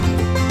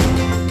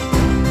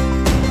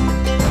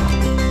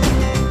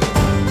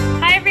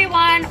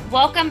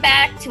Welcome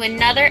back to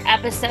another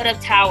episode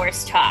of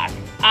Towers Talk.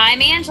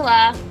 I'm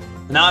Angela.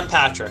 And I'm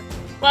Patrick.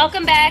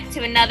 Welcome back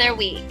to another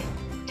week.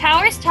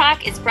 Towers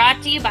Talk is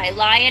brought to you by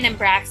Lyon and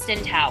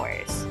Braxton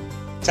Towers.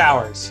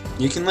 Towers,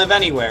 you can live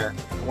anywhere,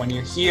 but when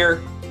you're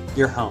here,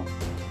 you're home.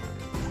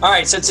 All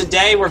right, so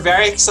today we're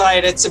very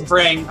excited to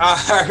bring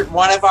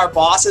one of our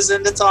bosses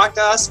in to talk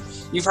to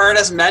us. You've heard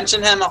us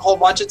mention him a whole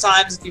bunch of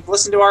times. If you've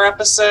listened to our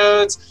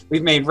episodes,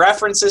 we've made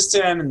references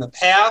to him in the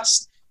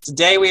past.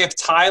 Today we have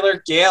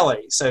Tyler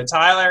Gailey. So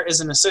Tyler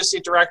is an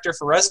Associate Director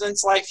for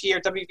Residence Life here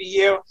at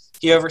WVU.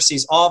 He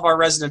oversees all of our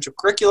residential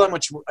curriculum,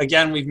 which,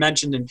 again, we've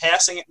mentioned in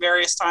passing at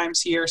various times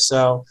here.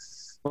 So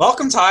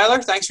welcome, Tyler.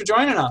 Thanks for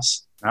joining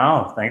us.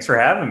 Oh, thanks for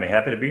having me.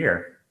 Happy to be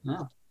here.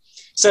 Oh.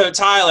 So,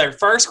 Tyler,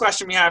 first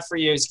question we have for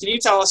you is, can you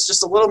tell us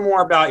just a little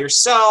more about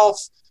yourself,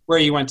 where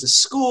you went to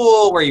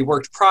school, where you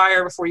worked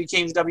prior before you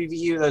came to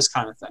WVU, those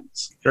kind of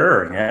things?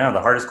 Sure. Yeah,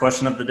 the hardest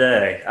question of the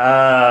day.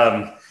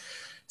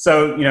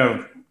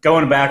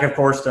 Going back, of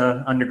course,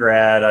 to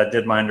undergrad, I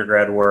did my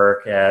undergrad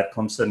work at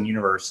Clemson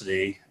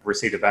University,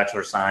 received a Bachelor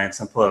of Science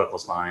in Political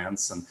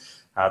Science. And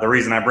the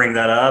reason I bring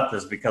that up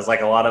is because, like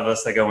a lot of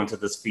us that go into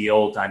this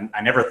field,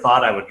 I never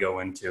thought I would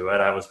go into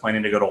it. I was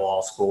planning to go to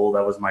law school.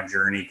 That was my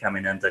journey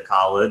coming into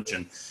college,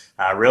 and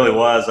really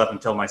was up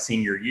until my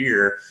senior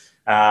year.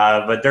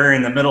 But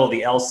during the middle of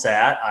the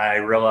LSAT, I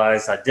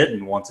realized I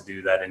didn't want to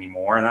do that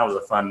anymore, and that was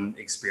a fun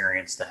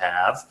experience to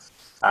have.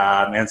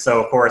 And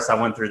so, of course,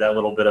 I went through that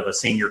little bit of a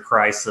senior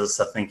crisis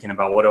of thinking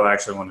about what do I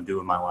actually want to do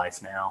with my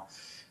life now.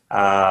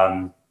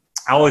 I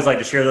always like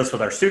to share this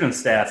with our student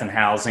staff in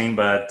housing,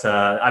 but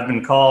I've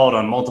been called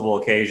on multiple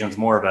occasions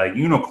more of a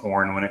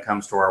unicorn when it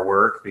comes to our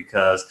work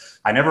because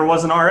I never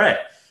was an RA.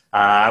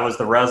 I was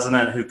the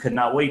resident who could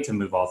not wait to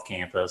move off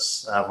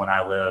campus when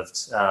I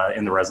lived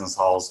in the residence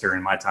halls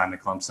during my time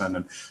at Clemson.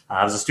 And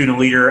I was a student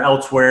leader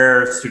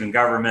elsewhere, student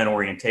government,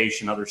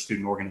 orientation, other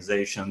student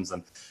organizations.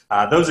 And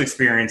those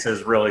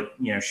experiences really,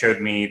 showed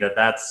me that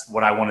that's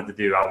what I wanted to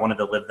do. I wanted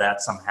to live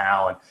that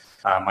somehow.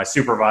 And my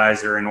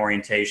supervisor in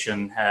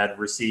orientation had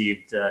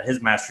received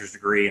his master's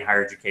degree in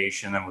higher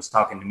education and was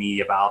talking to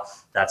me about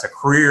that's a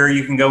career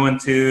you can go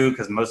into,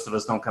 because most of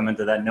us don't come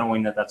into that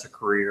knowing that that's a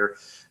career.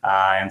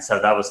 And so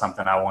that was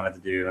something I wanted to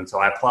do. And so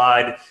I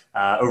applied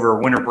over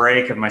winter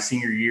break of my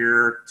senior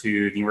year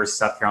to the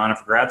University of South Carolina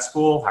for grad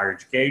school, higher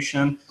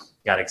education,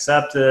 got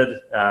accepted.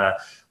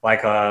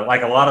 Like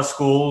a lot of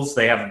schools,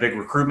 they have a big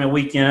recruitment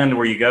weekend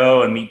where you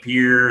go and meet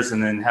peers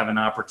and then have an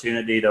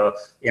opportunity to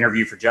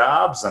interview for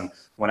jobs. And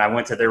when I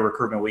went to their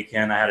recruitment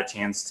weekend, I had a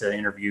chance to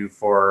interview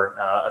for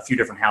a few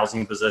different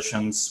housing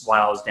positions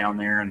while I was down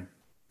there, and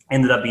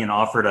ended up being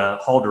offered a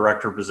hall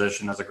director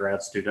position as a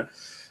grad student.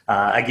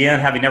 Again,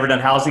 having never done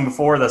housing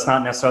before, that's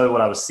not necessarily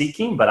what I was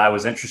seeking, but I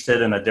was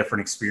interested in a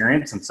different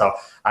experience. And so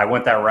I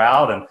went that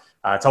route, and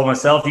I told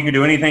myself you can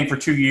do anything for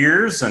 2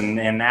 years,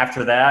 and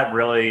after that,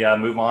 really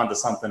move on to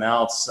something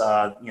else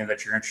that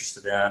you're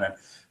interested in. And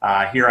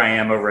here I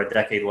am over a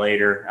decade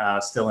later,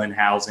 still in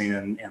housing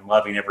and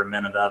loving every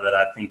minute of it.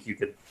 I think you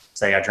could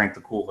say I drank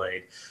the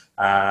Kool-Aid.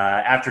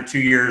 After 2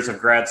 years of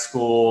grad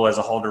school as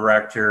a hall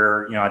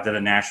director, I did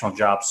a national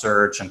job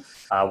search and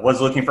was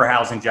looking for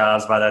housing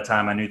jobs. By that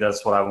time, I knew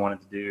that's what I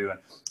wanted to do.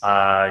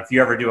 And if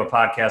you ever do a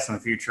podcast in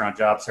the future on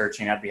job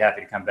searching, I'd be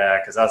happy to come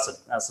back, because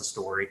that's a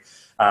story.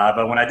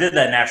 But when I did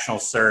that national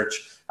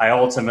search, I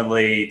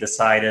ultimately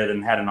decided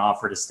and had an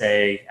offer to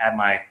stay at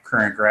my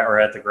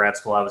at the grad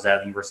school I was at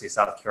the University of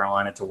South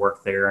Carolina to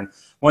work there. And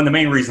one of the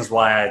main reasons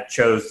why I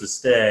chose to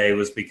stay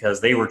was because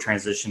they were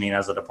transitioning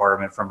as a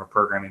department from a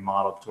programming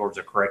model towards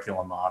a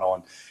curriculum model.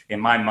 And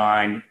in my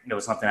mind, it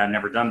was something I'd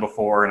never done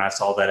before, and I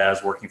saw that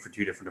as working for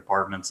two different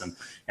departments, and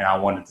I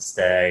wanted to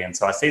stay. And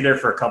so I stayed there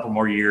for a couple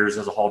more years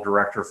as a hall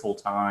director full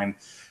time.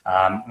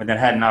 And then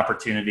had an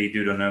opportunity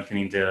due to an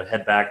opening to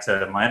head back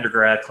to my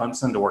undergrad,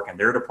 Clemson, to work in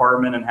their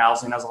department in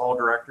housing as a hall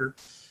director.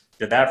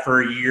 Did that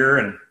for a year,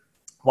 and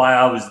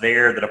while I was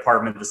there, the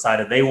department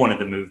decided they wanted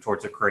to move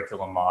towards a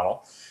curriculum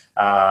model.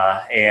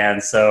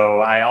 And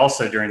so I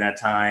also, during that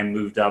time,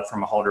 moved up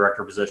from a hall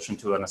director position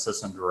to an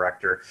assistant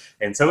director.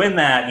 And so in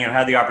that,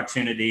 had the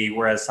opportunity,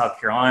 whereas South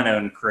Carolina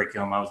in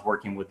curriculum, I was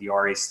working with the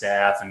RA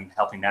staff and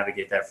helping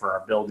navigate that for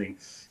our building.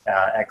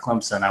 At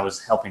Clemson, I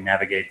was helping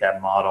navigate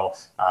that model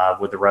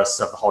with the rest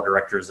of the hall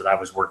directors that I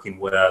was working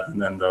with,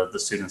 and then the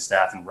student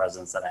staff and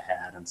residents that I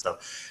had. And so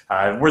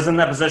I was in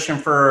that position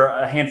for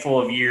a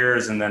handful of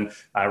years, and then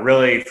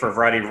really, for a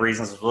variety of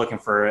reasons, was looking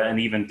for an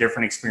even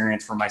different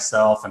experience for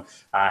myself, and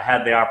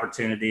had the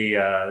opportunity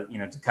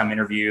to come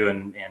interview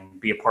and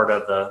be a part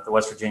of the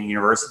West Virginia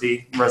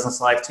University Residence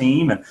Life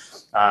team. And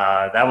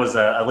that was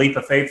a leap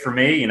of faith for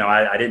me.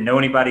 I didn't know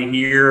anybody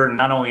here,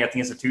 not only at the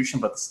institution,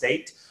 but the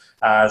state.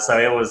 So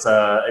it was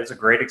a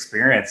great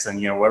experience,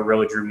 and what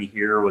really drew me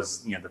here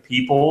was the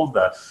people,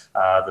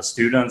 the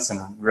students,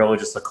 and really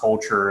just the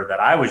culture that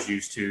I was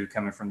used to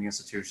coming from the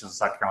institutions in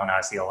South Carolina.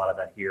 I see a lot of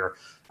that here,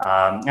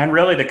 and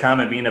really to come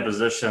and be in a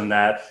position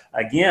that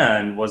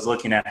again was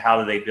looking at how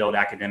do they build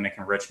academic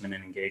enrichment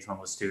and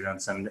engagement with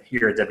students, and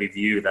here at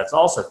WVU that's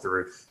also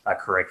through a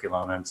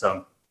curriculum. And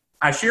so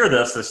I share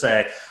this to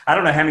say, I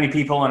don't know how many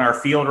people in our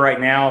field right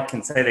now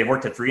can say they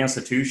worked at 3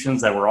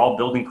 institutions that were all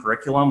building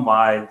curriculum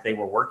while they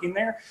were working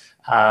there.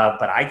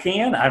 But I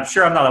can. I'm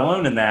sure I'm not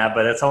alone in that,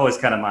 but it's always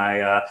kind of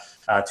my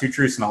two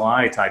truths and a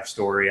lie type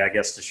story, I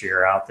guess, to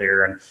share out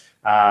there. And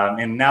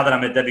now that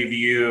I'm at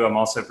WVU, I'm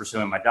also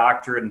pursuing my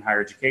doctorate in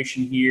higher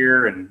education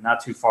here, and not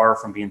too far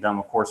from being done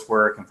with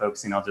coursework and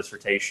focusing on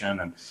dissertation.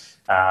 And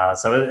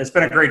so it's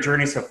been a great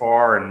journey so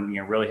far, and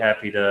really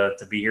happy to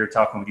be here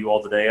talking with you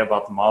all today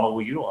about the model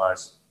we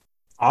utilize.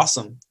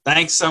 Awesome.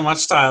 Thanks so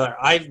much, Tyler.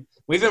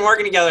 We've been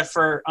working together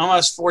for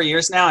almost 4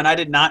 years now, and I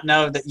did not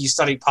know that you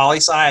studied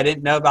poli-sci. I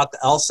didn't know about the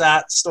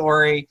LSAT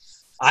story.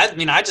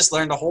 I just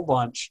learned a whole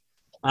bunch.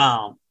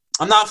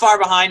 I'm not far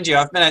behind you.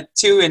 I've been at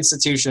 2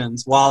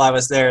 institutions while I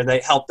was there. They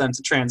helped them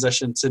to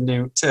transition to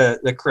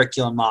the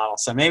curriculum model.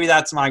 So maybe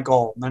that's my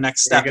goal. My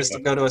next step is to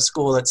go to a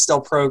school that's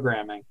still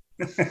programming.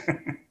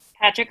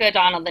 Patrick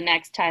O'Donnell, the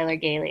next Tyler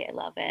Gailey. I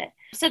love it.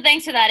 So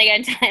thanks for that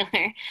again,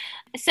 Tyler.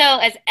 So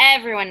as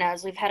everyone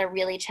knows, we've had a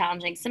really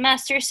challenging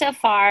semester so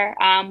far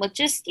with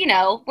just,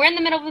 we're in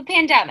the middle of a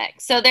pandemic.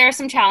 So there are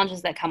some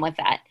challenges that come with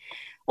that.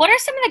 What are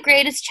some of the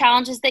greatest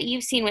challenges that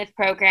you've seen with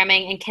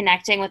programming and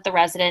connecting with the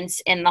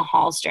residents in the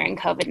halls during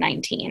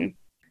COVID-19?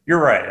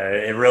 You're right.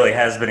 It really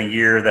has been a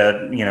year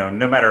that,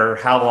 no matter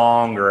how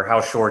long or how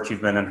short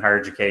you've been in higher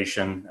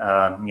education,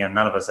 none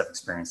of us have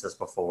experienced this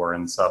before.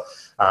 And so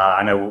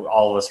I know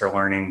all of us are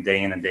learning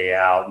day in and day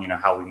out,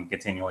 how we can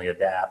continually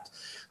adapt.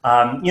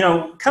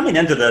 Coming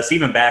into this,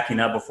 even backing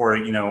up before,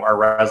 our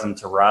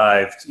residents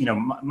arrived,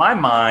 my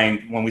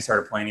mind when we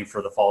started planning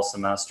for the fall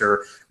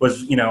semester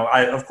was,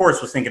 I, of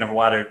course, was thinking of a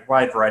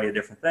wide variety of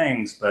different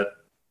things, but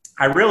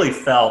I really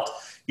felt,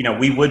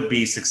 we would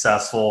be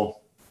successful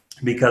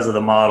because of the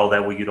model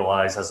that we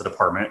utilize as a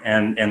department.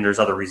 And there's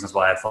other reasons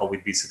why I thought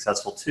we'd be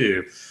successful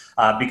too.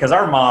 Because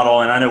our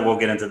model, and I know we'll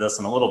get into this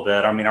in a little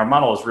bit, our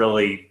model is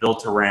really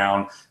built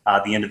around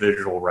the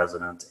individual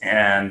resident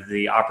and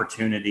the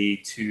opportunity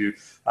to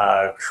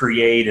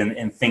create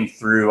and think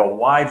through a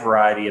wide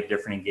variety of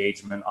different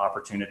engagement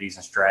opportunities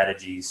and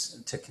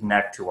strategies to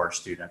connect to our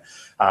student.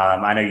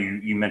 I know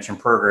you mentioned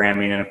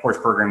programming, and of course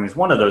programming is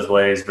one of those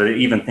ways, but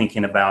even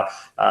thinking about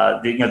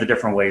the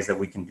different ways that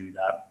we can do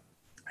that.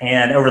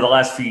 And over the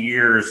last few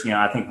years,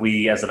 I think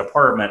we as a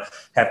department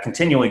have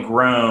continually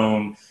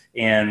grown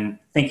in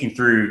thinking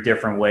through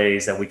different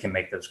ways that we can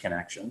make those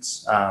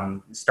connections,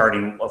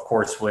 starting, of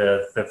course,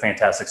 with the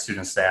fantastic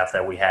student staff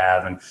that we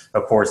have, and,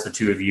 of course, the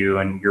 2 of you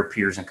and your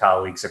peers and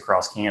colleagues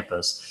across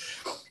campus.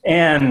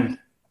 And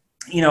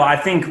I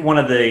think one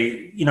of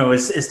the,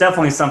 it's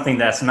definitely something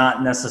that's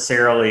not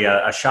necessarily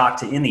a shock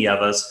to any of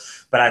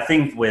us, but I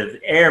think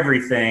with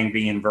everything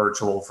being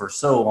virtual for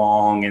so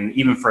long, and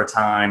even for a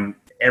time,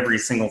 every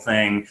single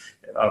thing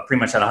pretty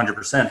much at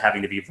 100%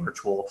 having to be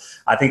virtual.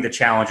 I think the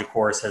challenge, of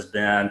course, has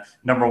been,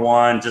 number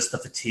one, just the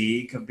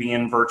fatigue of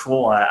being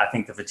virtual. I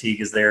think the fatigue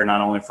is there not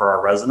only for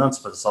our residents,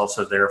 but it's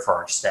also there for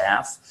our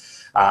staff.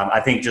 I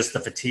think just the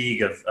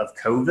fatigue of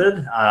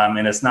COVID,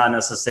 and it's not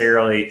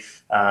necessarily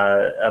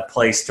a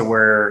place to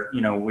where,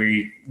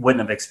 we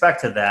wouldn't have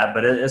expected that,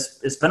 but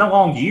it's been a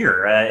long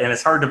year, and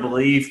it's hard to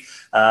believe,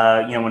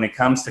 when it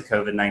comes to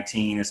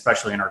COVID-19,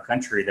 especially in our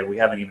country, that we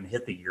haven't even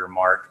hit the year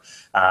mark.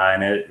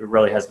 And it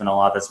really has been a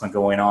lot that's been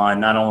going on,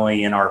 not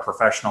only in our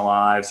professional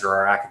lives or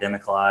our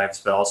academic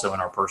lives, but also in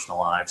our personal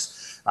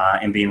lives,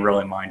 and being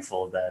really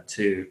mindful of that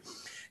too.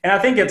 And I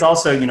think it's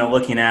also,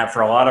 looking at,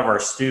 for a lot of our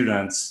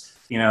students,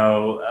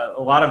 a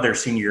lot of their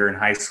senior year in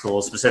high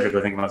school, specifically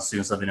thinking about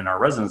students living in our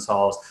residence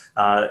halls,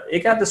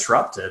 it got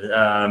disrupted,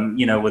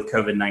 with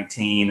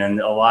COVID-19, and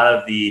a lot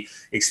of the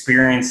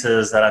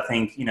experiences that I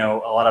think, a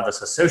lot of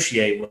us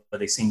associate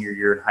with a senior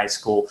year in high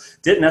school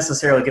didn't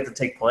necessarily get to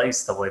take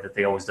place the way that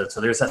they always did. So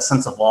there's that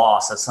sense of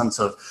loss, that sense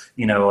of,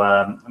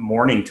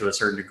 mourning to a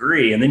certain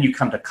degree. And then you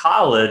come to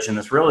college and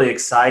this really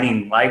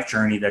exciting life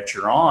journey that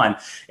you're on.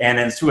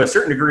 And to a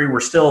certain degree, we're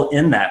still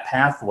in that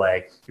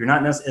pathway. You're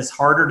not it's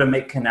harder to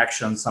make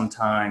connections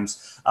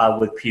sometimes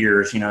with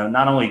peers,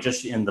 not only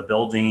just in the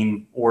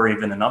building or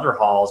even in other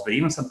halls, but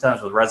even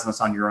sometimes with residents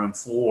on your own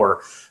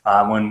floor,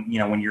 when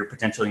you're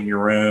potentially in your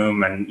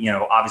room and,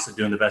 obviously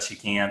doing the best you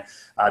can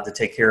to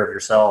take care of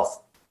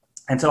yourself.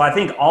 And so I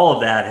think all of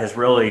that has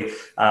really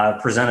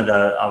presented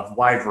a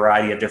wide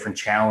variety of different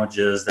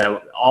challenges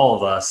that all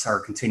of us are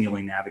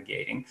continually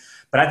navigating.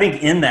 But I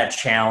think in that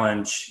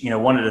challenge,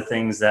 one of the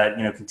things that,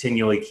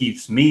 continually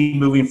keeps me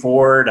moving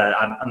forward,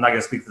 I'm not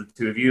going to speak for the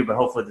 2 of you, but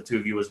hopefully the 2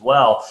 of you as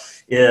well,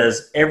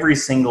 is every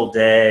single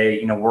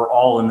day, we're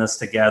all in this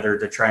together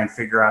to try and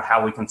figure out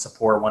how we can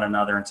support one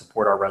another and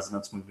support our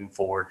residents moving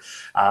forward.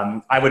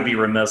 I would be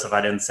remiss if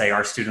I didn't say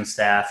our student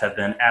staff have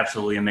been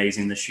absolutely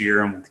amazing this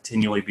year and will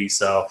continually be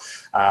so.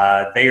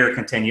 they are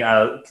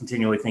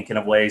continually thinking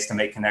of ways to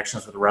make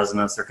connections with the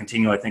residents. They're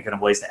continually thinking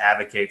of ways to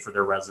advocate for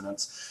their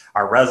residents.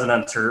 Our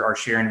residents are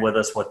sharing with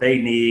us what they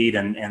need,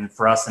 and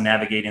for us to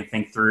navigate and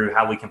think through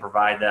how we can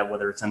provide that,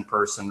 whether it's in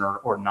person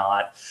or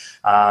not.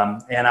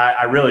 And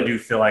I really do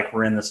feel like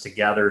we're in this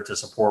together to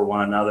support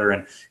one another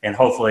and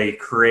hopefully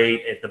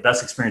create the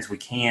best experience we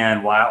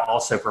can, while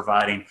also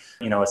providing,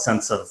 a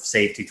sense of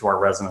safety to our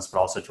residents, but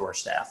also to our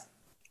staff.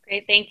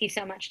 Great. Thank you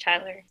so much,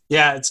 Tyler.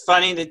 Yeah, it's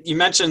funny that you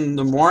mentioned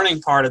the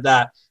morning part of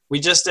that. We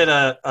just did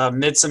a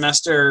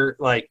mid-semester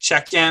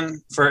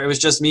check-in it was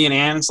just me and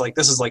Ann. It's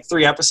this is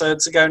 3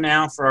 episodes ago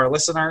now for our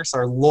listeners,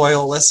 our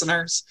loyal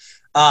listeners.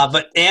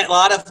 But a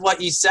lot of what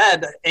you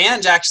said,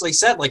 Ange actually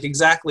said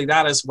exactly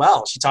that as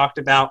well. She talked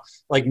about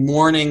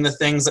mourning the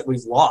things that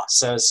we've lost.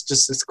 So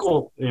it's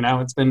cool.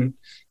 It's been,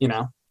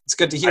 it's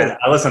good to hear.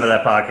 I listened to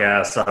that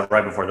podcast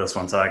right before this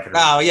one, so I could.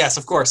 Oh yes,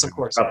 of course.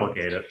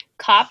 Replicate it.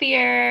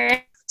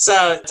 Copier.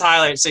 So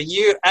Tyler,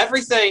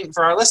 everything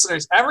for our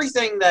listeners,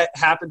 everything that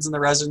happens in the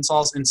residence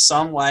halls in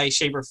some way,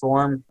 shape, or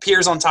form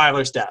appears on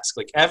Tyler's desk.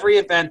 Every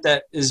event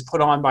that is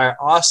put on by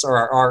us or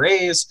our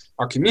RAs,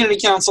 our community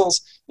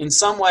councils, in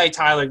some way,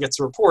 Tyler gets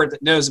a report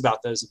that knows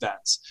about those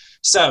events.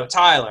 So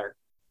Tyler,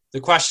 the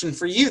question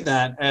for you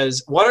then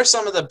is, what are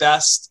some of the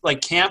best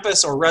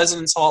campus or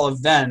residence hall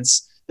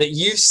events that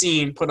you've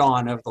seen put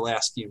on over the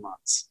last few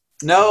months?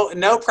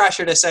 No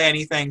pressure to say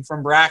anything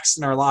from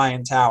Braxton or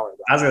Lyon Tower,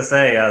 though. I was going to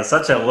say,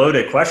 such a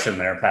loaded question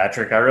there,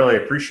 Patrick. I really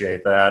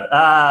appreciate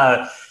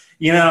that.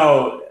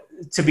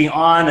 To be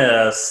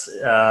honest,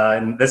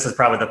 and this is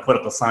probably the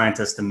political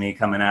scientist in me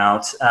coming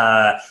out,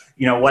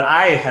 what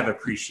I have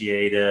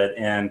appreciated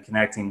in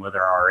connecting with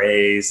our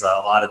RAs, a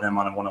lot of them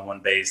on a one-on-one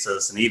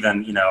basis, and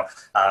even,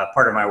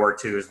 part of my work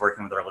too is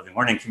working with our living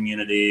learning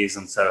communities,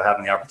 and so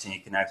having the opportunity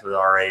to connect with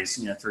RAs,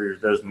 through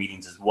those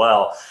meetings as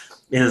well,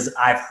 is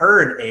I've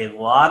heard a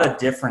lot of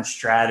different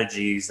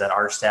strategies that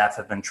our staff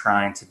have been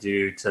trying to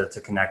do to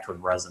connect with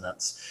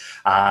residents.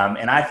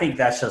 And I think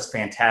that's just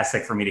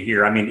fantastic for me to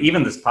hear. I mean,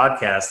 even this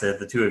podcast that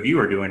the two of you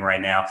are doing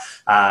right now,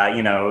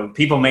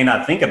 people may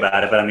not think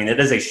about it, but I mean, it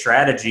is a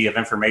strategy of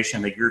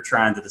information that you're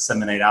trying to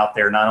disseminate out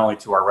there, not only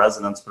to our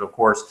residents, but of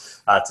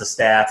course, to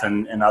staff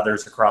and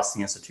others across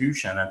the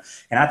institution.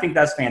 And I think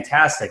that's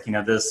fantastic.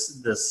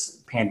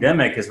 This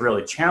pandemic has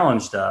really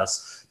challenged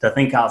us to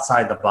think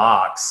outside the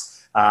box.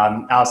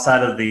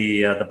 Outside of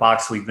the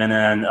box we've been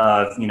in,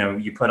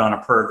 you put on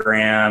a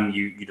program,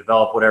 you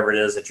develop whatever it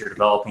is that you're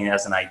developing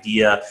as an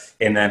idea,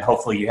 and then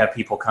hopefully you have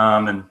people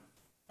come and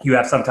you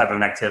have some type of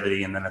an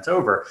activity and then it's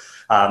over.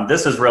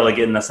 This is really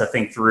getting us to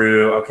think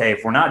through, okay,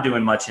 if we're not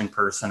doing much in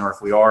person, or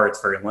if we are,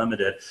 it's very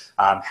limited.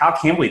 How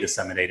can we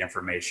disseminate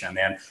information?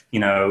 And,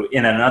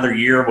 in another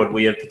year, would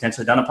we have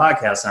potentially done a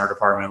podcast in our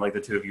department like the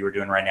two of you are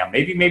doing right now?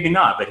 Maybe, maybe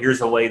not, but here's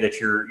a way that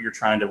you're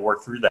trying to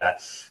work through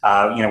that.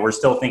 We're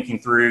still thinking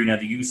through,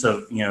 the use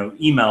of,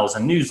 emails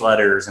and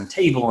newsletters and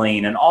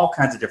tabling and all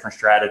kinds of different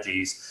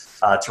strategies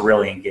to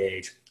really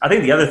engage. I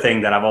think the other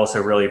thing that I've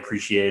also really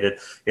appreciated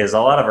is a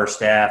lot of our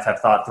staff have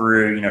thought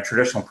through,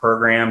 traditional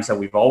programs that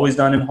we've always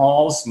done in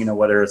halls,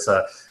 whether it's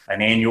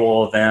an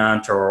annual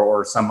event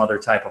or some other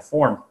type of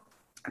form,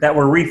 that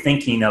we're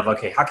rethinking of,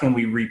 okay, how can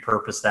we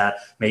repurpose that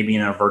maybe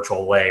in a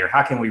virtual way, or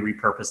how can we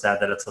repurpose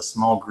that it's a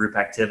small group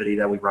activity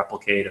that we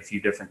replicate a few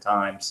different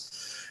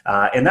times.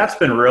 And that's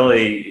been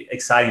really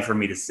exciting for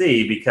me to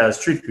see, because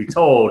truth be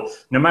told,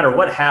 no matter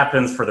what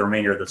happens for the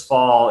remainder of this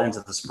fall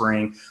into the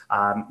spring,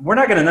 we're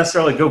not going to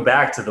necessarily go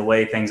back to the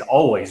way things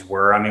always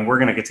were. I mean, we're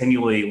going to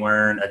continually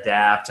learn,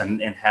 adapt,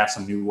 and have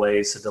some new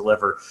ways to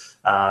deliver,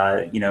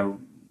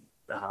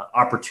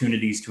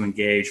 opportunities to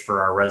engage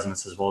for our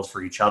residents as well as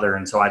for each other.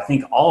 And so I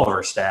think all of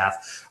our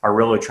staff are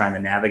really trying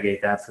to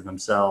navigate that for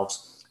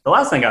themselves. The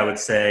last thing I would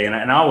say, and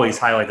I always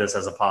highlight this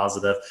as a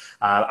positive,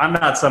 I'm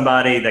not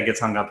somebody that gets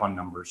hung up on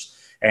numbers.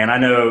 And I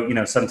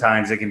know,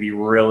 sometimes it can be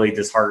really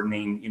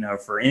disheartening,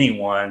 for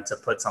anyone to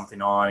put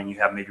something on and you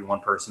have maybe one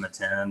person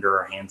attend or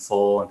a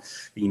handful, and,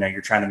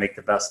 you're trying to make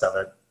the best of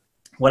it.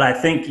 What I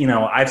think,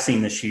 I've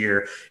seen this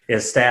year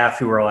is staff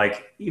who are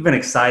even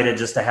excited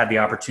just to have the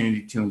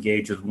opportunity to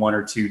engage with one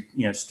or two,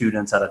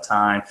 students at a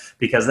time,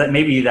 because that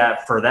maybe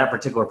that for that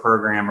particular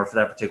program or for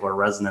that particular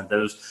resident,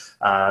 those,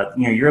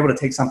 you're able to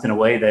take something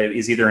away that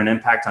is either an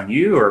impact on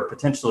you or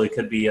potentially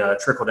could be a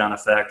trickle down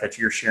effect that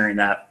you're sharing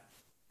that,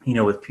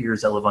 with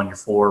peers that live on your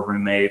floor,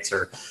 roommates,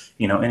 or,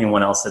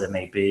 anyone else that it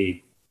may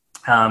be.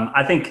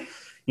 I think,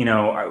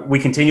 we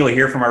continually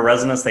hear from our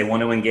residents. They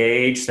want to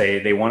engage.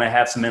 They want to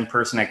have some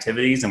in-person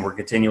activities, and we're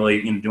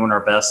continually doing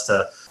our best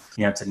to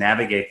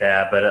navigate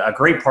that. But a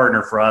great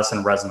partner for us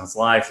in residence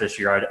life this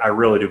year, I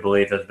really do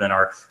believe, has been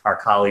our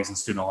colleagues in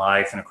student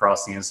life and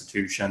across the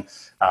institution.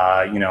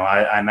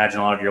 I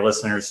imagine a lot of your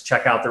listeners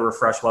check out the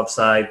Refresh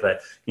website,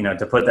 but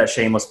to put that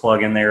shameless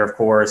plug in there, of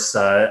course,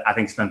 I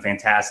think it's been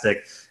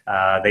fantastic.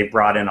 They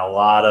brought in a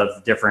lot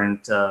of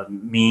different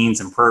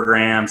means and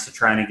programs to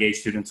try and engage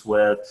students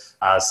with.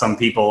 Some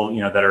people,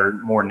 that are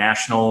more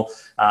national,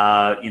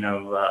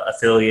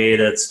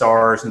 affiliated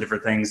stars and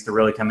different things to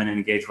really come in and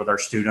engage with our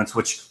students,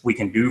 which we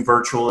can do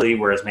virtually,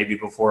 whereas maybe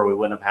before we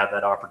wouldn't have had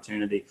that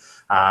opportunity.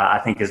 I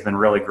think has been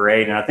really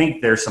great. And I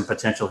think there's some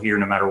potential here,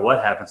 no matter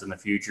what happens in the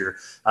future,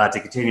 to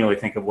continually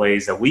think of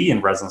ways that we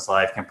in Residence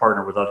Life can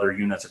partner with other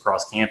units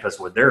across campus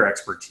with their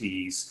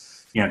expertise,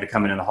 to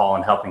come in the hall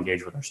and help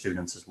engage with our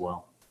students as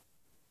well.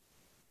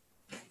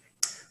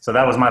 So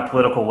that was my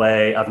political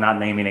way of not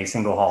naming a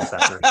single hall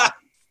separate.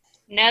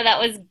 No, that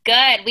was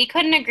good. We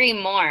couldn't agree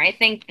more. I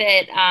think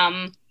that,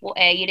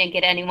 you didn't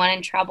get anyone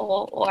in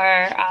trouble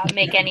or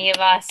make any of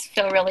us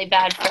feel really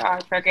bad for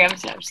our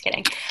programs. No, I'm just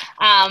kidding.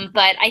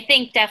 But I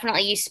think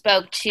definitely you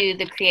spoke to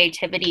the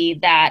creativity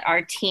that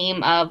our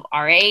team of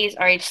RAs,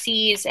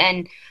 RHCs,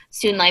 and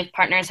student life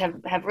partners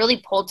have really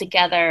pulled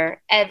together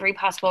every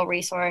possible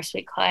resource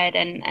we could.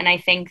 And I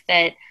think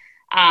that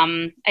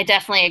I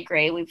definitely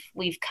agree.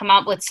 We've come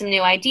up with some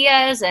new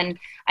ideas, and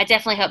I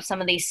definitely hope some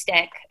of these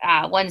stick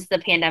once the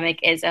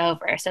pandemic is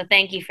over. So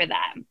thank you for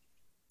that.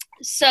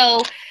 So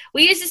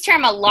we use this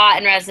term a lot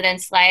in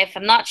Residence Life.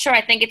 I'm not sure.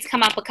 I think it's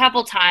come up a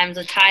couple times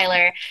with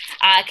Tyler.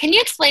 Can you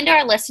explain to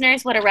our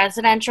listeners what a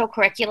residential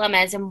curriculum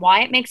is and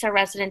why it makes our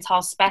residence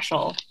hall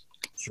special?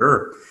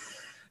 Sure.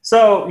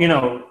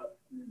 So,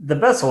 the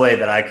best way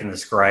that I can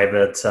describe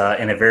it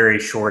in a very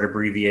short,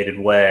 abbreviated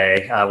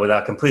way,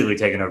 without completely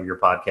taking over your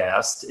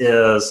podcast,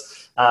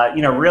 is,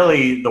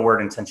 really the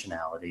word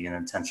intentionality and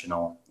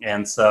intentional.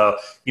 And so,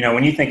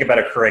 when you think about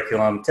a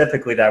curriculum,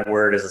 typically that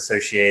word is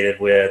associated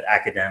with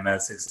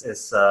academics.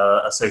 It's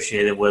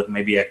associated with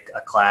maybe a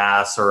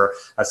class or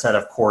a set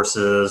of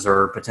courses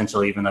or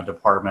potentially even a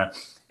department.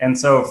 And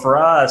so for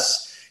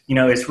us,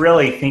 it's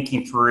really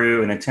thinking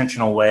through an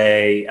intentional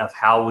way of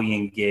how we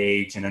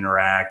engage and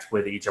interact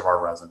with each of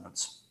our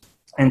residents.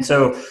 And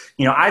so,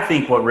 I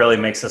think what really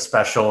makes us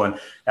special, and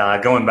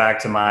going back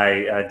to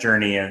my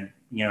journey and,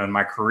 in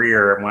my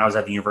career, when I was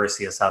at the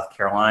University of South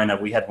Carolina,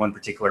 we had one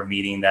particular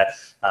meeting that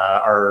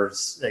our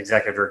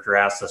executive director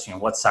asked us,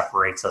 what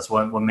separates us,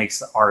 what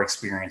makes our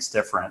experience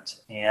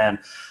different? And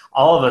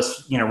all of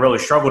us, really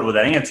struggled with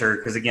that answer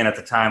because, again, at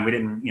the time, we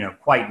didn't,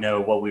 quite know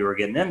what we were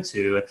getting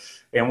into.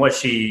 And what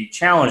she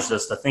challenged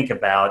us to think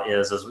about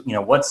is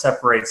what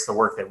separates the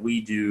work that we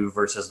do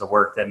versus the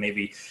work that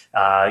maybe,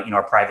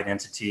 our private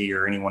entity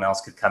or anyone else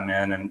could come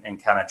in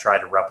and kind of try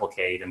to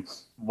replicate. And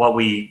what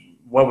we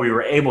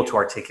were able to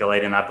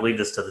articulate, and I believe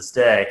this to this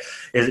day,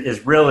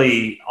 is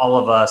really all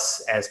of us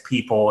as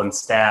people and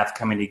staff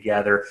coming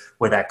together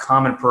with that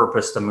common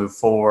purpose to move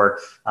forward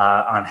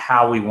on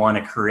how we want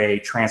to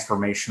create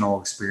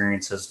transformational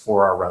experiences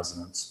for our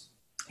residents.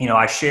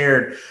 I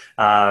shared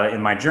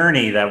in my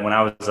journey that when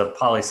I was a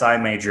poli-sci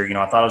major,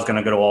 I thought I was going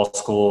to go to law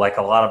school like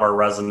a lot of our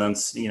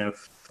residents,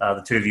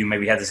 the two of you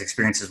maybe had this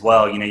experience as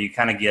well. You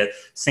kind of get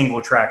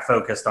single track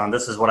focused on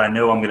this is what I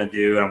know I'm going to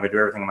do, and I'm going to do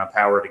everything in my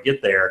power to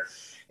get there.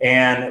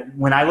 And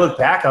when I look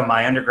back on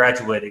my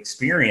undergraduate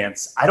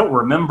experience, I don't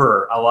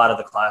remember a lot of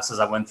the classes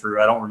I went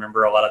through. I don't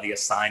remember a lot of the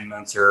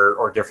assignments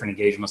or different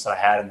engagements that I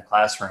had in the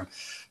classroom.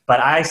 But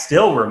I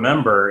still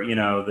remember,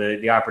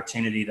 the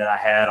opportunity that I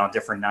had on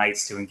different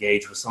nights to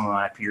engage with some of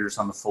my peers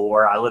on the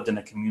floor. I lived in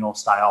a communal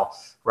style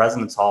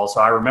residence hall,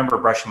 so I remember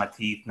brushing my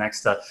teeth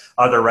next to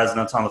other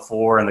residents on the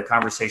floor and the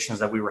conversations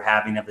that we were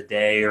having of the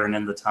day or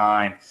in the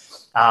time.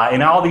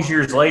 And all these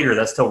years later,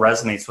 that still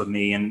resonates with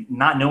me. And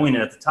not knowing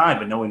it at the time,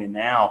 but knowing it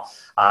now,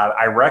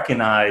 I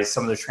recognize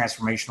some of those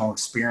transformational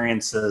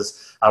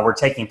experiences were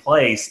taking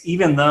place,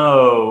 even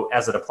though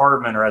as a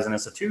department or as an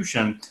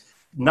institution,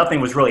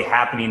 nothing was really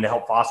happening to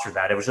help foster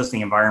that. It was just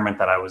the environment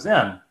that I was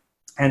in.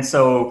 And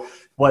so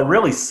what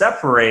really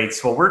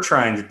separates what we're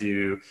trying to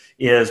do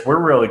is we're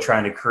really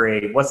trying to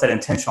create what's that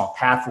intentional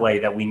pathway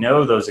that we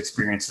know those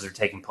experiences are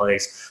taking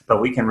place,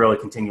 but we can really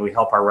continually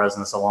help our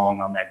residents along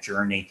on that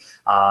journey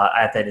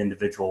at that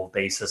individual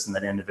basis and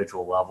that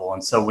individual level.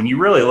 And so when you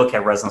really look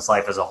at Residence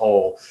Life as a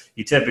whole,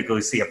 you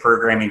typically see a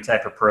programming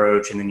type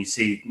approach, and then you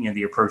see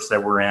the approach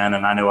that we're in.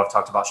 And I know I've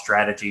talked about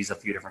strategies a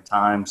few different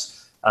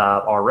times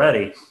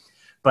already.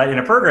 But in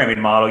a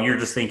programming model, you're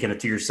just thinking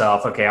to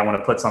yourself, okay, I want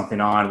to put something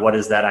on. What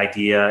is that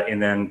idea?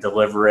 And then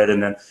deliver it.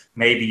 And then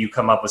maybe you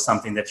come up with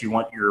something that you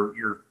want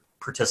your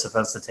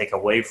participants to take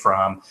away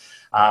from.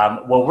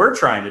 What we're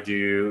trying to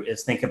do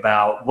is think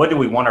about what do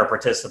we want our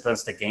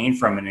participants to gain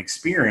from an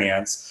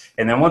experience.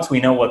 And then once we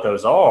know what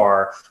those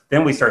are,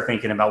 then we start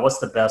thinking about what's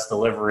the best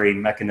delivery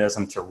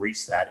mechanism to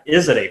reach that.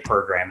 Is it a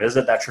program? Is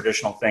it that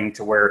traditional thing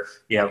to where,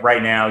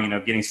 right now,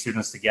 getting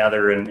students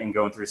together and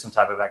going through some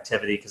type of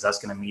activity because that's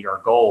going to meet our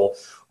goal?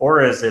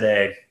 Or is it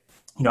a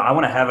I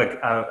want to have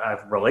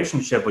a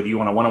relationship with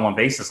you on a one-on-one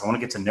basis. I want to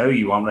get to know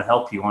you. I want to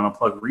help you. I want to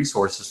plug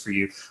resources for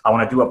you. I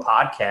want to do a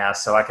podcast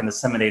so I can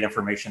disseminate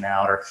information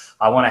out, or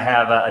I want to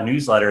have a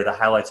newsletter that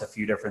highlights a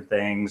few different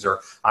things,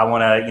 or I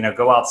want to,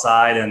 go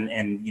outside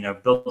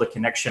and build a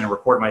connection and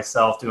record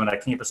myself doing a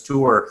campus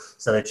tour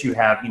so that you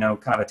have, kind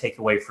of a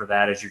takeaway for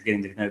that as you're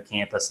getting to know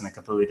campus in a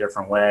completely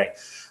different way.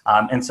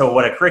 And so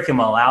what a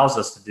curriculum allows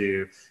us to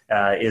do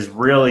is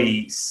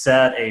really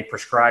set a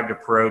prescribed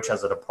approach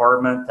as a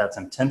department that's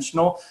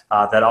intentional,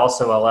 that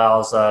also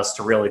allows us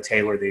to really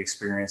tailor the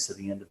experience to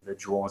the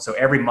individual. And so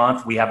every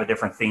month we have a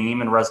different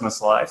theme in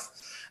Residence Life.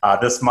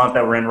 This month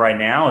that we're in right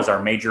now is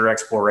our major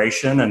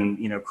exploration and,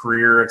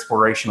 career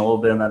exploration a little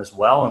bit in that as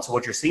well. And so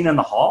what you're seeing in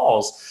the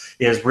halls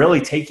is really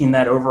taking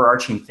that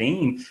overarching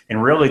theme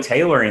and really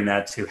tailoring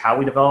that to how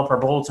we develop our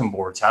bulletin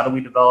boards. How do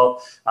we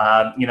develop,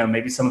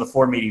 maybe some of the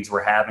floor meetings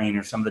we're having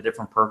or some of the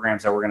different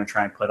programs that we're going to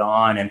try and put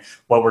on. And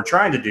what we're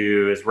trying to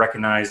do is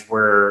recognize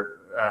where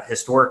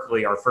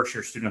historically our first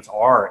year students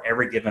are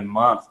every given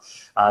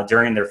month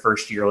during their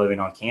first year living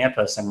on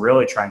campus, and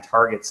really try and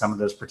target some of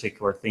those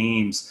particular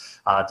themes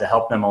to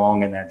help them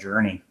along in that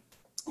journey.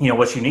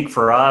 What's unique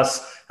for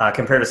us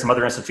compared to some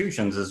other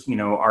institutions is,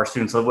 our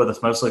students live with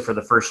us mostly for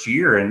the first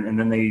year, and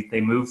then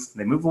they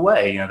move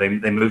away.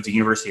 They move to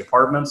university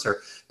apartments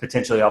or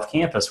potentially off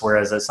campus,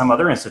 whereas at some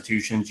other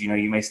institutions,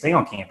 you may stay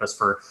on campus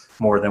for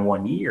more than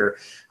 1 year.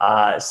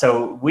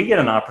 So we get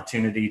an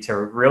opportunity to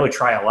really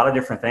try a lot of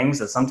different things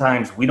that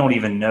sometimes we don't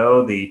even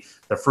know the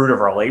fruit of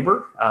our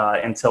labor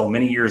until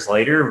many years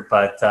later.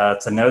 But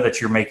to know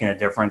that you're making a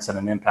difference and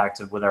an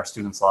impact with our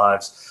students'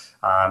 lives,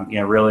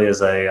 really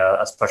is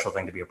a special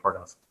thing to be a part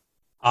of.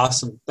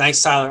 Awesome.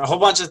 Thanks, Tyler. A whole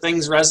bunch of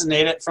things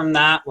resonated from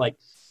that. Like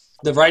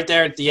right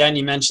there at the end,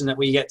 you mentioned that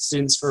we get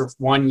students for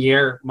 1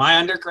 year. My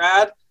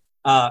undergrad,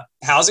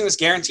 housing was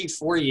guaranteed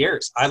 4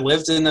 years. I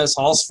lived in those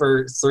halls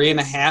for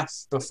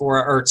 3.5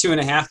 or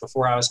 2.5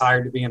 before I was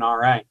hired to be an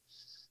RA.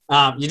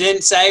 You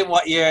didn't say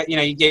what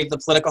you gave the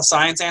political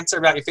science answer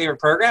about your favorite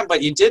program,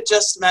 but you did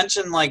just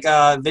mention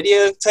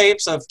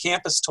videotapes of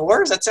campus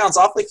tours. That sounds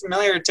awfully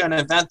familiar to an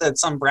event that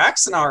some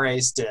Braxton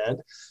RAs did.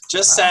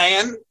 Just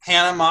saying,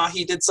 Hannah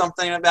Mahi did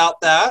something about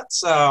that.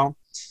 So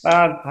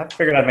I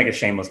figured I'd make a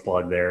shameless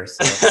plug there.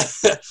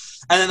 So.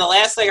 And then the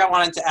last thing I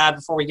wanted to add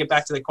before we get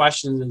back to the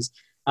questions is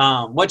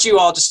what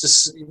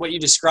you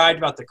described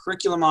about the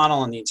curriculum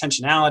model and the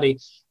intentionality.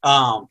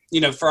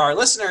 For our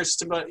listeners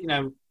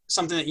to,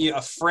 something that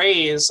a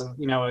phrase,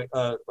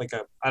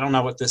 I don't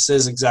know what this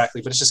is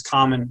exactly, but it's just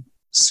common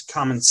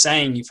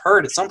saying you've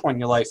heard at some point in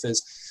your life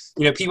is,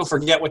 people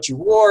forget what you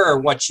wore or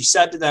what you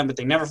said to them, but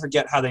they never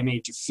forget how they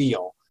made you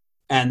feel.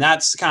 And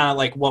that's kind of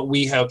like what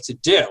we hope to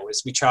do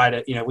is we try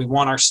to, we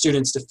want our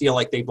students to feel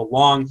like they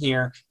belong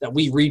here, that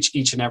we reach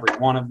each and every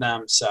one of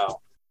them.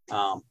 So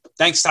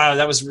thanks, Tyler.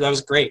 That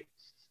was great.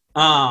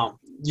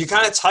 You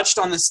kind of touched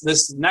on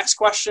this next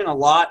question a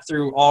lot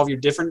through all of your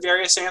different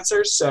various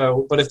answers.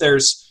 So, but if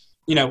there's,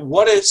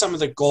 what are some of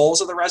the goals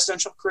of the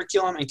residential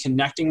curriculum and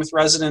connecting with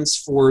residents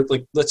for,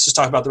 let's just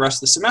talk about the rest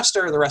of the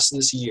semester or the rest of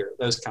this year,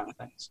 those kind of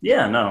things.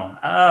 Yeah, no.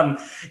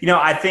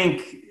 I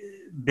think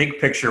big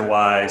picture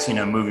wise,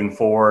 moving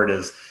forward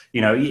is,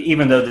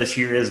 even though this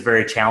year is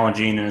very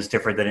challenging and is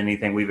different than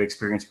anything we've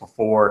experienced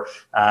before,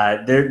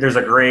 there's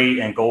a great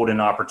and golden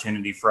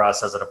opportunity for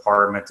us as a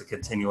department to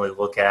continually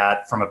look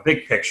at from a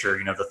big picture,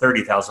 the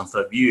 30,000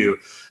 foot view,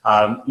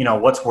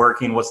 what's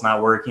working, what's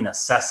not working,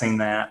 assessing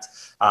that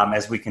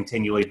as we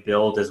continually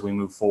build, as we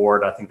move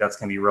forward. I think that's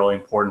going to be really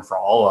important for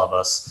all of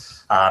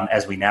us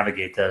as we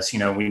navigate this.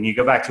 When you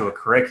go back to a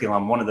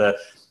curriculum, one of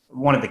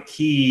the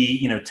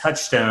key,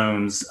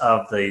 touchstones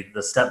of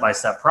the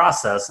step-by-step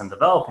process in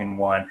developing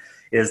one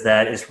is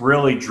that it's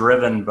really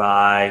driven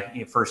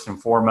by, first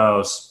and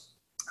foremost,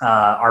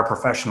 our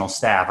professional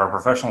staff. Our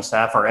professional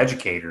staff are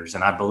educators,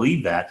 and I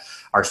believe that.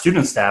 Our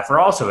student staff are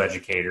also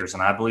educators,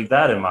 and I believe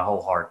that in my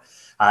whole heart.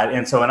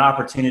 And so an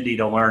opportunity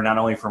to learn not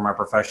only from our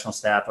professional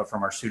staff, but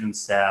from our student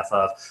staff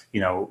of,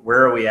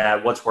 where are we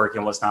at, what's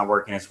working, what's not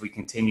working as we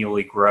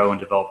continually grow and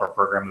develop our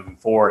program moving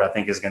forward, I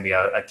think is going to be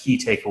a key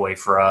takeaway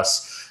for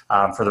us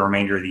for the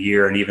remainder of the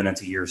year and even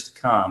into years to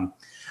come.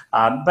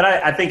 But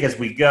I think as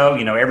we go,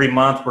 every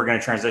month we're going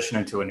to transition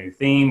into a new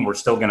theme. We're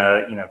still going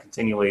to,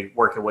 continually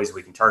work at ways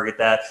we can target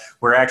that.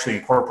 We're actually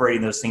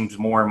incorporating those themes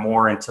more and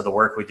more into the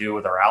work we do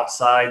with our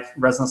outside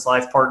Residence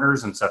Life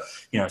partners. And so,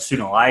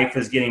 Student Life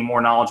is getting more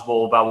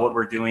knowledgeable about what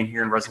we're doing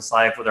here in Residence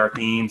Life with our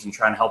themes and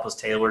trying to help us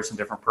tailor some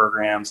different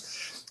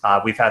programs.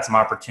 We've had some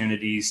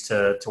opportunities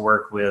to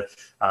work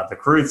with the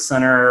Caruth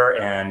Center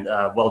and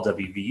Well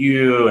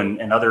WVU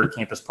and other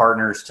campus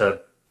partners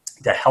to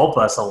help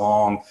us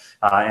along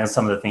and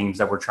some of the themes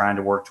that we're trying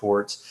to work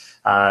towards.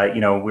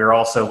 We're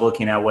also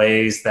looking at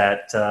ways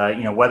that,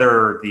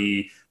 whether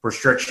the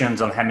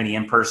restrictions on how many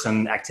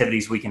in-person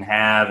activities we can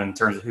have in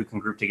terms of who can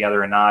group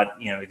together and not,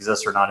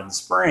 exist or not in the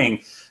spring,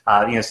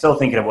 still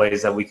thinking of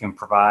ways that we can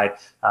provide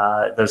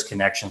those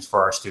connections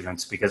for our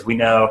students, because we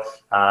know,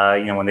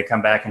 when they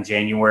come back in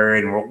January,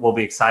 and we'll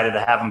be excited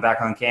to have them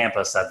back on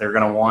campus, that they're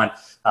going to want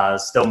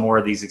still more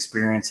of these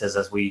experiences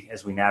as we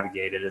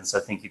navigate it. And so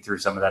thinking through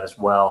some of that as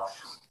well.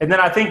 And then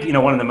I think,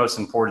 one of the most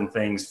important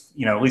things,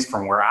 at least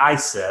from where I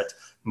sit,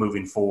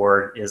 moving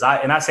forward is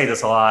I say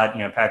this a lot,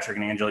 Patrick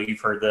and Angela, you've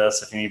heard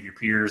this. If any of your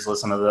peers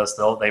listen to this,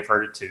 they've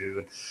heard it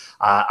too.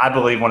 I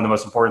believe one of the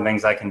most important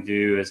things I can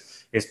do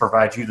is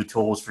provide you the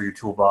tools for your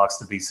toolbox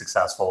to be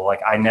successful.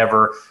 Like I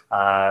never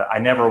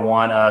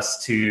want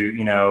us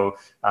to,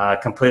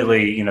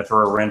 completely,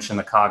 throw a wrench in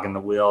the cog in the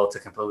wheel to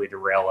completely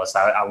derail us.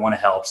 I want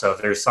to help. So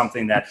if there's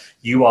something that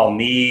you all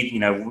need,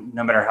 no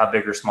matter how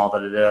big or small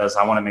that it is,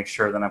 I want to make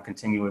sure that I'm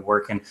continually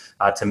working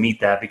to meet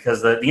that,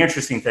 because the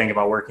interesting thing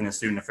about working in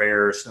student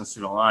affairs and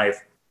student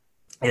life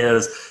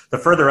is the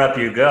further up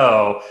you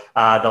go,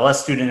 the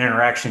less student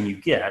interaction you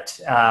get,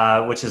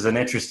 which is an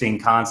interesting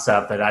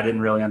concept that I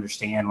didn't really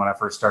understand when I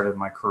first started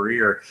my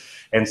career.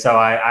 And so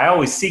I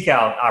always seek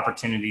out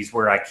opportunities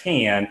where I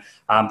can,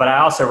 but I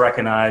also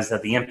recognize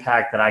that the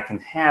impact that I can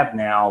have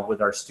now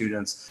with our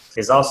students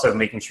is also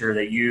making sure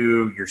that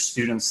your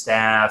student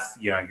staff,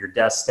 your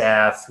desk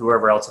staff,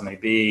 whoever else it may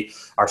be,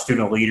 our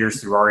student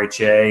leaders through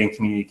RHA and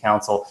community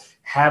council,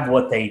 have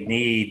what they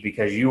need,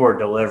 because you are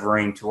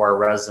delivering to our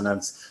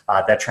residents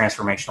that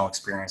transformational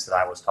experience that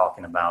I was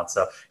talking about.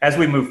 So as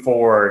we move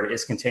forward,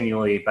 it's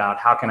continually about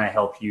how can I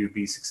help you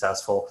be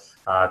successful,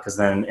 because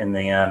then in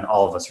the end,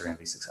 all of us are going to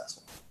be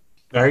successful.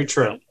 Very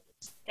true.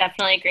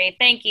 Definitely agree.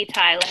 Thank you,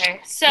 Tyler.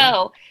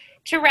 So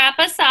to wrap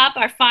us up,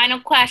 our final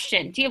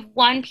question, do you have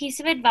one piece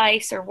of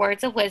advice or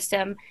words of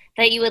wisdom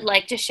that you would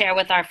like to share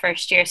with our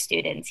first year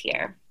students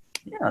here?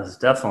 Yes,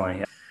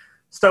 definitely.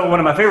 So one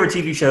of my favorite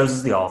TV shows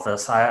is The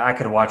Office. I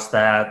could watch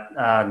that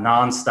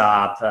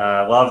nonstop.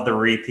 Love the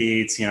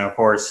repeats, of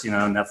course,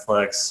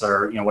 Netflix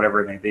or,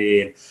 whatever it may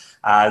be.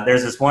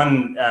 There's this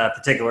one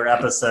particular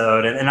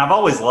episode, and I've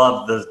always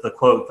loved the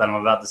quote that I'm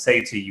about to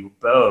say to you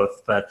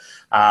both, but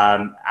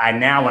I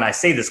now, when I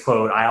say this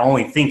quote, I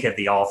only think of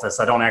The Office.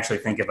 I don't actually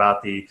think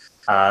about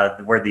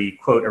where the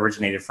quote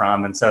originated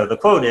from. And so the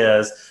quote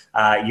is,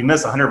 you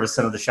miss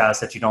 100% of the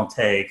shots that you don't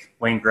take,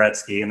 Wayne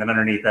Gretzky, and then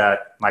underneath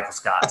that, Michael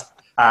Scott.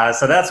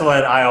 So that's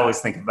what I always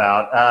think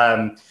about.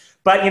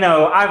 But,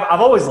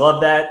 I've always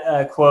loved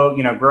that quote.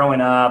 Growing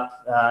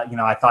up,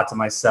 I thought to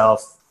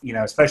myself,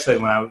 especially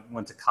when I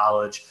went to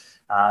college,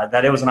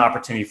 that it was an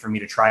opportunity for me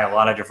to try a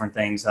lot of different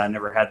things that I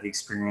never had the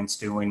experience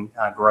doing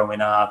growing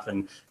up,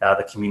 and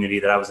the community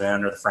that I was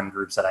in or the friend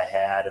groups that I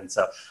had. And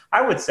so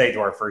I would say to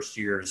our first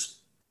years,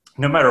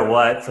 no matter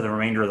what, for the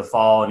remainder of the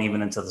fall and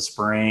even into the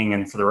spring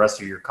and for the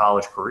rest of your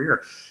college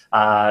career,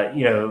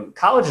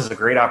 college is a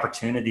great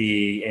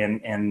opportunity,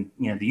 and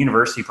the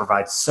university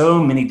provides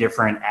so many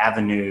different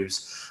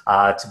avenues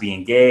to be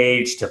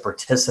engaged, to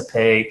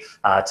participate,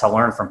 to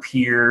learn from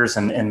peers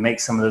and make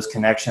some of those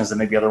connections that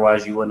maybe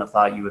otherwise you wouldn't have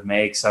thought you would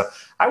make. So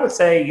I would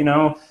say,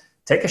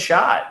 take a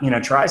shot,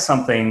 try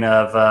something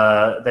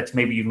that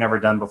maybe you've never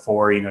done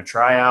before,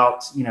 try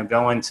out,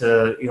 going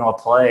to, a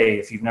play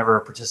if you've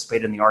never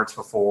participated in the arts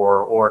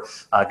before, or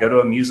go to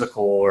a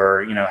musical,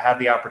 or, have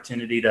the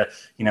opportunity to,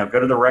 go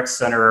to the rec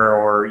center,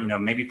 or,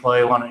 maybe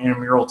play on an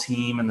intramural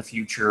team in the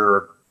future,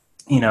 or,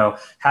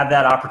 have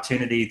that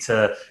opportunity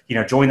to,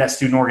 join that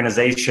student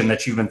organization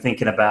that you've been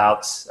thinking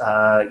about,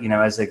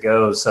 as it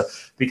goes. So,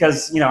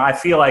 because, I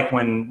feel like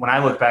when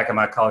I look back at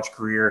my college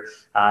career,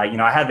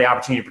 I had the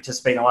opportunity to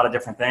participate in a lot of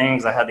different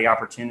things. I had the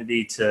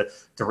opportunity to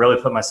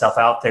really put myself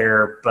out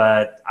there,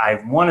 but I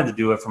wanted to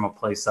do it from a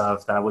place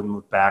of that I wouldn't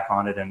look back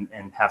on it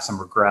and have some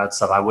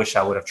regrets of, I wish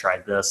I would have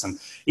tried this. And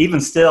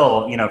even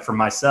still, for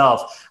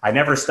myself, I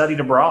never studied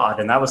abroad.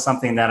 And that was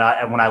something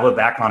that when I look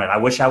back on it, I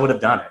wish I would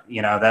have done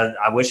it. That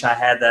I wish I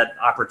had that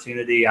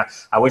opportunity.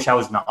 I wish I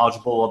was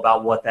knowledgeable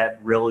about what that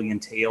really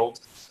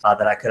entailed,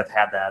 that I could have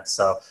had that.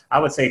 So I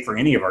would say for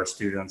any of our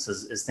students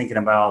is thinking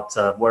about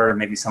what are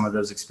maybe some of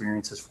those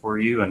experiences for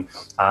you, and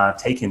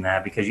taking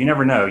that, because you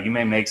never know, you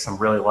may make some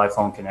really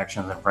lifelong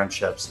connections and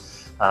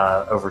friendships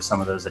over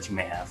some of those that you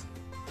may have.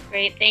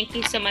 Great. Thank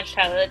you so much,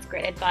 Tyler. That's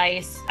great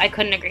advice. I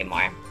couldn't agree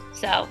more.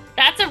 So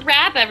that's a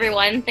wrap,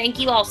 everyone. Thank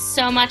you all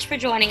so much for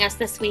joining us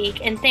this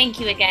week. And thank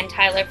you again,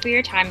 Tyler, for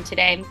your time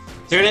today.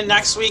 Tune in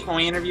next week when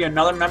we interview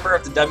another member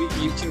of the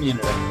WVU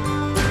community.